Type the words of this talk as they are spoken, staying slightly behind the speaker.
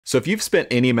So if you've spent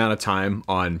any amount of time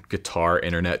on guitar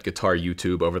internet, guitar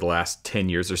YouTube over the last 10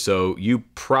 years or so, you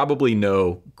probably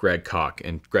know Greg Koch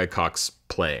and Greg Koch's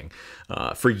playing.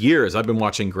 For years, I've been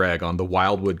watching Greg on the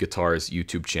Wildwood Guitars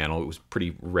YouTube channel. It was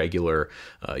pretty regular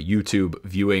YouTube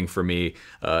viewing for me.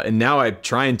 And now I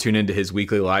try and tune into his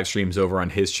weekly live streams over on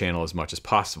his channel as much as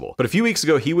possible. But a few weeks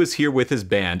ago, he was here with his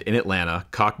band in Atlanta,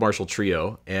 Koch Marshall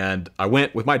Trio, and I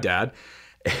went with my dad,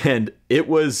 and it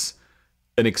was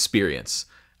an experience.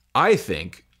 I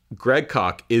think Greg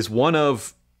Koch is one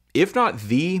of, if not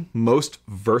the most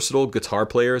versatile guitar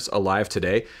players alive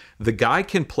today. The guy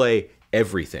can play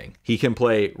everything. He can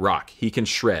play rock, he can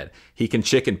shred, he can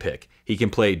chicken pick, he can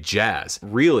play jazz.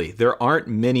 Really, there aren't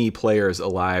many players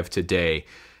alive today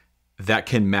that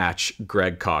can match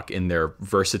Greg Koch in their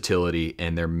versatility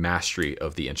and their mastery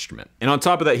of the instrument. And on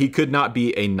top of that, he could not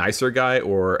be a nicer guy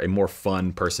or a more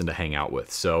fun person to hang out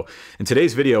with. So in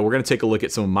today's video, we're gonna take a look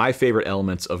at some of my favorite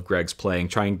elements of Greg's playing,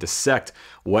 trying to dissect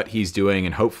what he's doing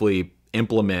and hopefully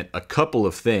implement a couple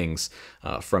of things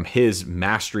from his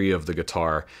mastery of the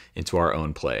guitar into our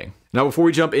own playing. Now, before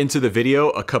we jump into the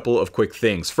video, a couple of quick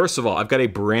things. First of all, I've got a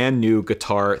brand new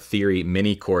guitar theory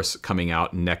mini course coming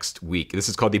out next week. This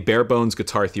is called the Bare Bones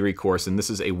Guitar Theory course, and this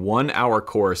is a 1-hour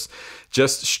course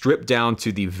just stripped down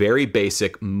to the very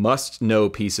basic must-know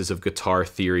pieces of guitar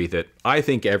theory that I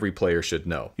think every player should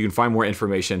know. You can find more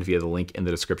information via the link in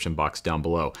the description box down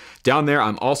below. Down there,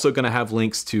 I'm also gonna have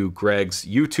links to Greg's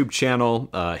YouTube channel,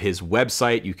 his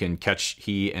website. You can catch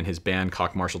he and his band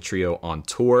Koch Marshall Trio on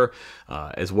tour,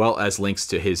 as well as links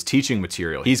to his teaching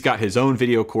material. He's got his own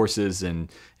video courses and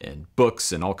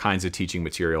books and all kinds of teaching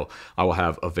material I will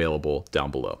have available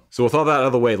down below. So with all that out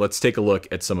of the way, let's take a look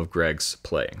at some of Greg's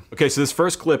playing. Okay, so this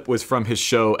first clip was from his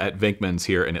show at Vinkman's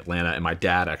here in Atlanta, and my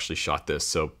dad actually shot this,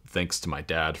 so thanks to my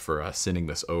dad for sending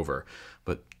this over.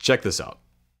 But check this out.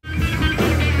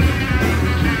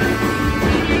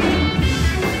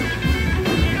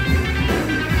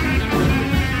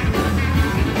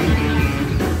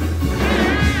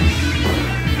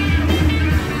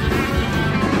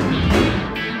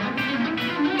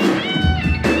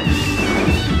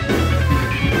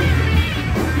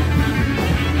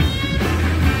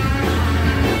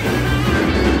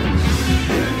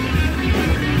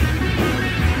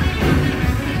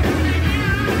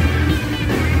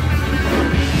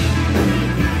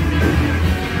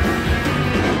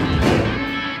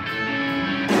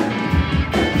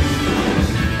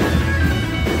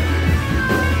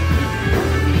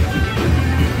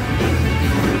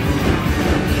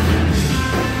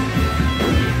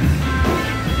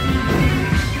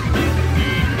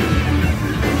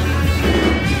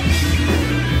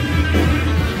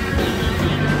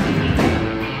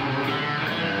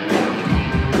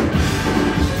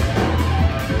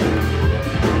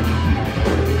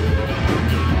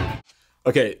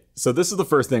 Okay, so this is the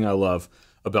first thing I love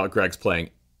about Greg's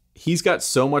playing. He's got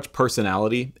so much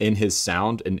personality in his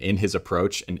sound and in his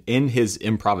approach and in his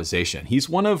improvisation. He's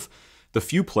one of the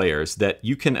few players that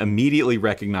you can immediately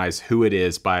recognize who it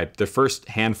is by the first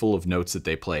handful of notes that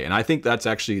they play. And I think that's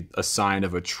actually a sign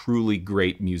of a truly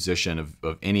great musician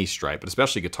of any stripe, but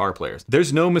especially guitar players.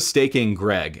 There's no mistaking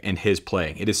Greg and his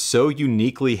playing. It is so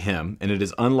uniquely him, and it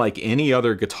is unlike any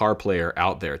other guitar player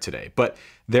out there today. But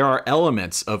there are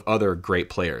elements of other great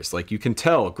players. Like, you can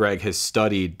tell Greg has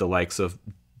studied the likes of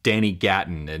Danny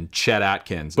Gatton and Chet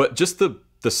Atkins, but just the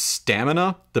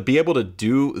stamina to be able to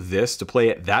do this, to play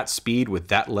at that speed with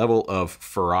that level of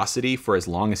ferocity for as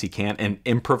long as he can and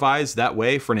improvise that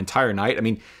way for an entire night. I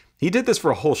mean, he did this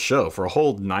for a whole show, for a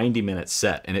whole 90-minute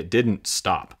set, and it didn't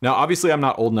stop. Now, obviously, I'm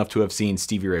not old enough to have seen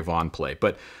Stevie Ray Vaughan play,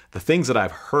 but the things that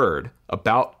I've heard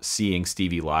about seeing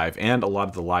Stevie live and a lot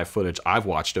of the live footage I've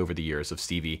watched over the years of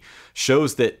Stevie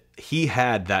shows that he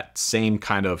had that same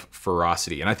kind of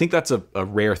ferocity. And I think that's a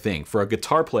rare thing for a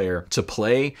guitar player to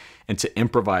play and to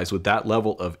improvise with that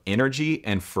level of energy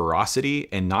and ferocity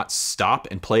and not stop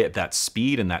and play at that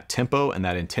speed and that tempo and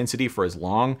that intensity for as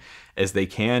long as they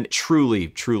can. Truly,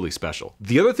 truly special.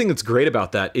 The other thing that's great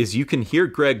about that is you can hear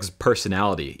Greg's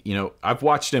personality. You know, I've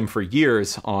watched him for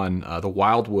years on the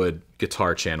Wildwood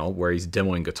guitar channel where he's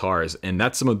demoing guitars, and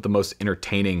that's some of the most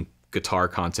entertaining guitar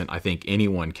content I think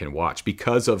anyone can watch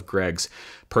because of Greg's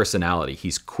personality.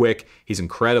 He's quick, he's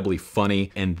incredibly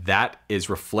funny, and that is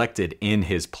reflected in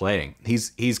his playing.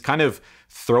 He's kind of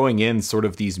throwing in sort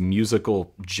of these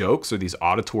musical jokes or these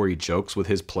auditory jokes with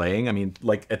his playing. I mean,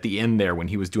 like at the end there when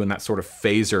he was doing that sort of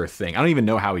phaser thing. I don't even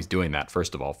know how he's doing that,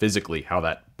 first of all, physically, how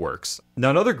that works.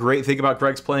 Now, another great thing about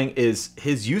Greg's playing is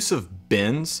his use of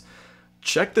bends.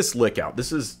 Check this lick out.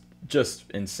 This is just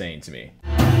insane to me.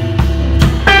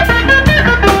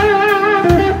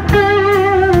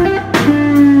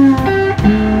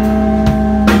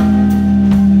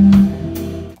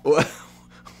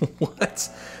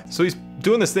 So he's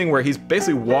doing this thing where he's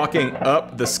basically walking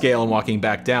up the scale and walking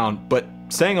back down, but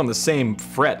staying on the same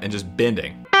fret and just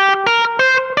bending.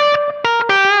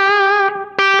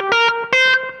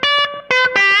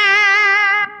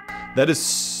 That is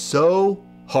so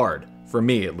hard, for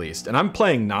me at least. And I'm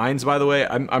playing 9s, by the way.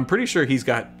 I'm pretty sure he's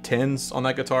got 10s on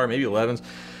that guitar, maybe 11s.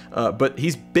 But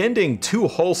he's bending 2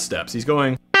 whole steps. He's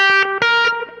going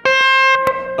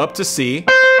up to C,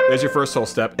 there's your first whole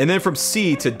step, and then from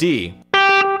C to D.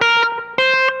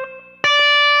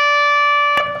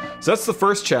 So that's the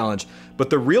first challenge,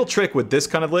 but the real trick with this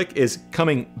kind of lick is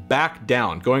coming back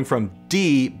down, going from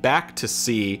D back to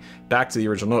C, back to the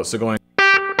original note. So going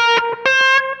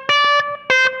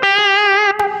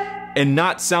and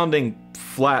not sounding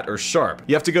flat or sharp.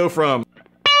 You have to go from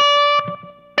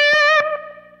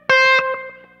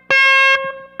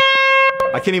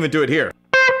I can't even do it here.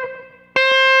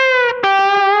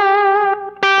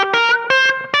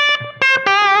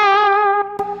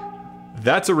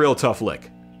 That's a real tough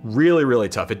lick. Really, really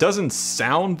tough. It doesn't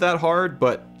sound that hard,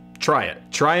 but try it.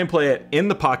 Try and play it in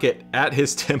the pocket at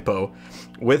his tempo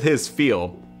with his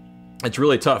feel. It's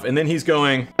really tough. And then he's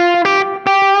going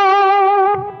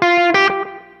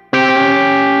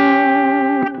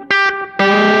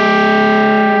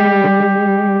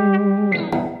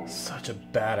such a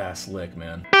badass lick,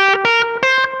 man.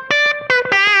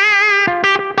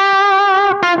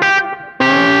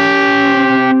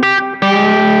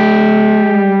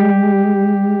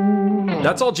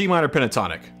 That's all G minor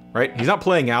pentatonic, right? He's not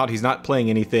playing out, he's not playing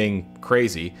anything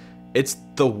crazy. It's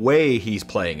the way he's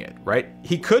playing it, right?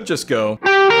 He could just go.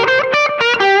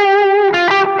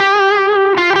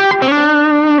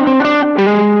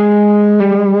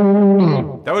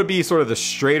 That would be sort of the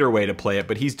straighter way to play it,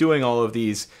 but he's doing all of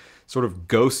these sort of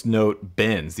ghost note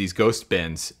bends, these ghost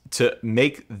bends, to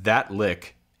make that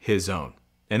lick his own.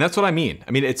 And that's what I mean.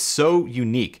 I mean, it's so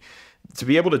unique to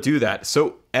be able to do that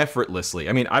so effortlessly.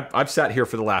 I mean, I've sat here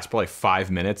for the last probably 5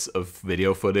 minutes of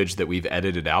video footage that we've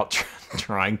edited out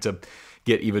trying to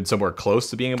get even somewhere close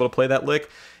to being able to play that lick.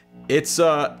 It's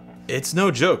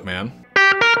no joke, man.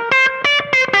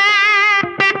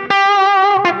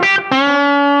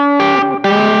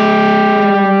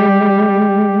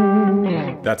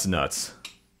 That's nuts.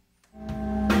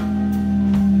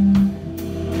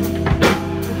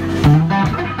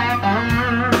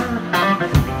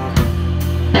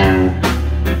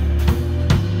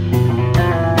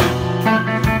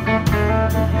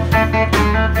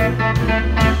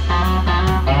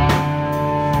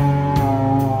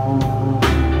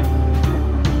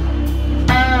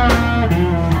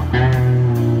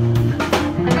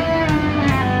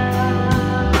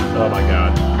 Oh my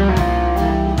God.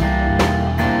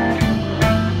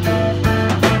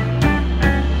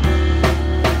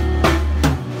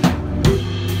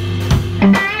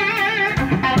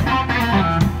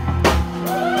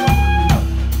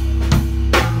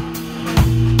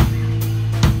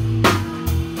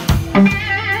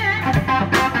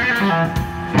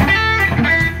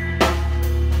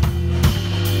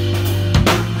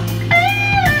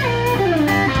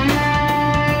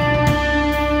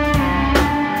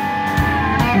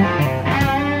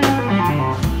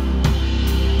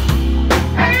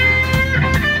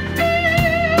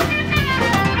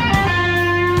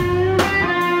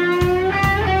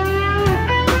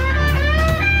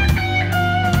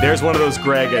 There's one of those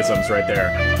Greg-isms right there.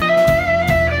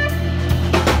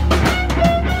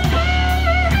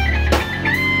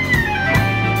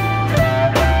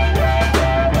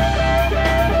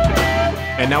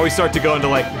 And now we start to go into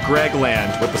like Greg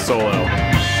land with the solo.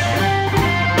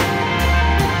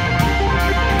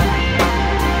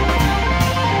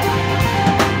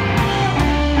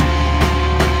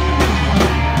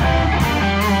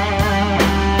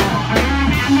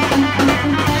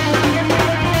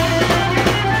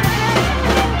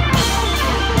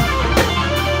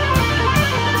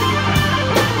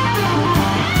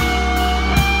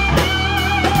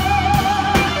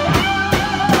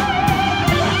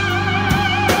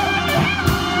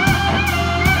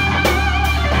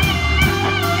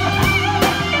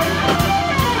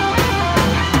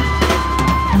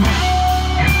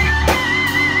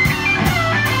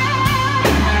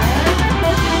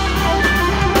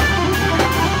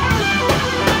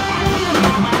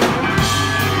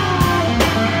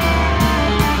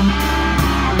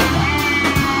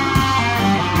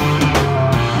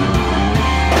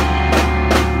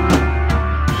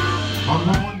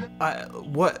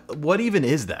 What even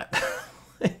is that?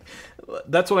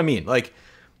 That's what I mean. Like,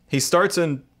 he starts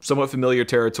in somewhat familiar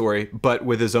territory, but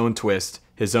with his own twist,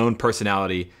 his own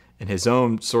personality, and his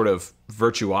own sort of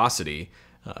virtuosity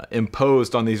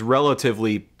imposed on these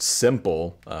relatively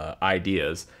simple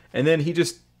ideas. and then he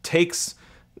just takes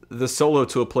the solo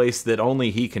to a place that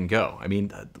only he can go. I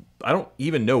mean, I don't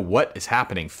even know what is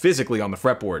happening physically on the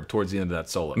fretboard towards the end of that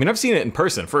solo. I mean, I've seen it in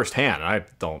person firsthand. I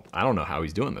don't know how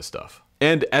he's doing this stuff.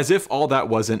 And as if all that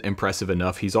wasn't impressive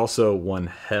enough, he's also one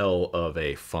hell of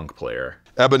a funk player.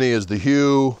 Ebony is the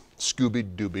hue,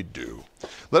 Scooby-Dooby-Doo.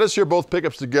 Let us hear both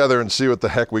pickups together and see what the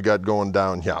heck we got going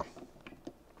down here.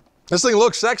 This thing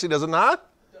looks sexy, does it not?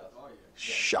 It does. Oh, yeah.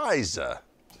 Shiza.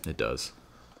 It does.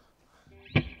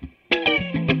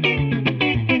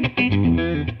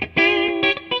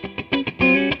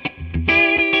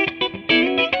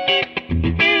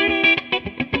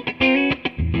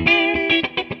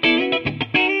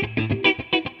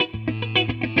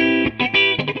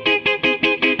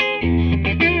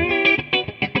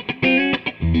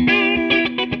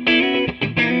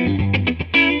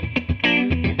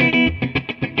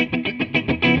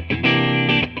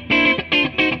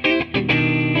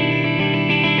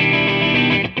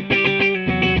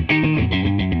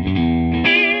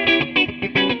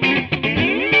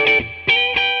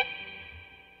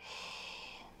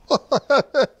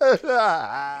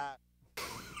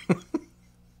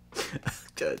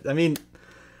 I memean,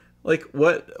 like,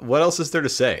 what else is there to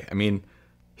say? I mean,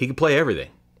 he can play everything.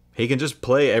 He can just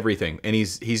play everything, and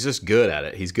he's just good at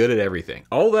it. He's good at everything.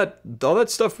 All that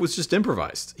stuff was just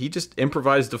improvised. He just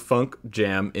improvised a funk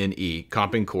jam in E,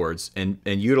 comping chords, and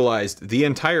utilized the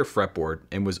entire fretboard,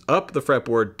 and was up the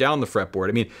fretboard, down the fretboard.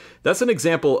 I mean, that's an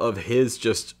example of his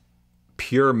just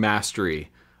pure mastery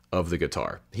of the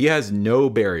guitar. He has no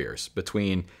barriers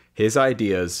between his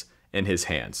ideas and his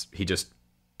hands. He just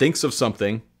thinks of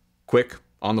something quick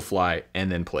on the fly and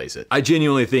then plays it. I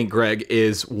genuinely think Greg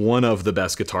is one of the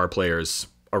best guitar players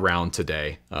around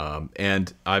today.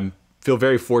 And I feel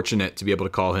very fortunate to be able to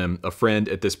call him a friend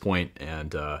at this point.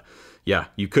 And yeah,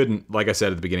 you couldn't, like I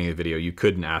said at the beginning of the video, you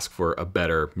couldn't ask for a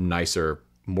better, nicer,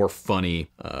 more funny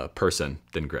person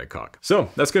than Greg Koch. So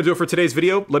that's gonna do it for today's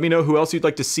video. Let me know who else you'd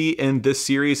like to see in this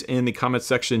series in the comments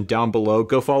section down below.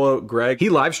 Go follow Greg. He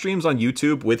live streams on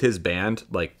YouTube with his band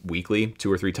like weekly,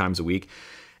 2 or 3 times a week.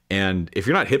 And if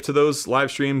you're not hip to those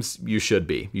live streams, you should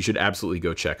be. You should absolutely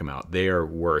go check them out. They are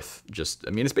worth just, I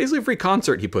mean, it's basically a free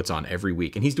concert he puts on every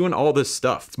week, and he's doing all this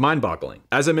stuff. It's mind-boggling.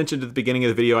 As I mentioned at the beginning of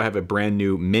the video, I have a brand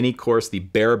new mini course, the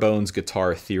Bare Bones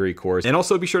Guitar Theory course. And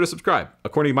also be sure to subscribe.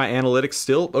 According to my analytics,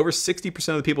 still over 60%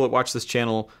 of the people that watch this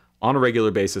channel on a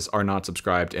regular basis are not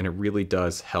subscribed, and it really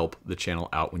does help the channel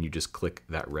out when you just click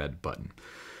that red button.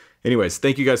 Anyways,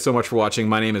 thank you guys so much for watching.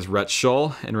 My name is Rhett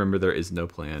Shull, and remember, there is no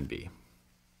plan B.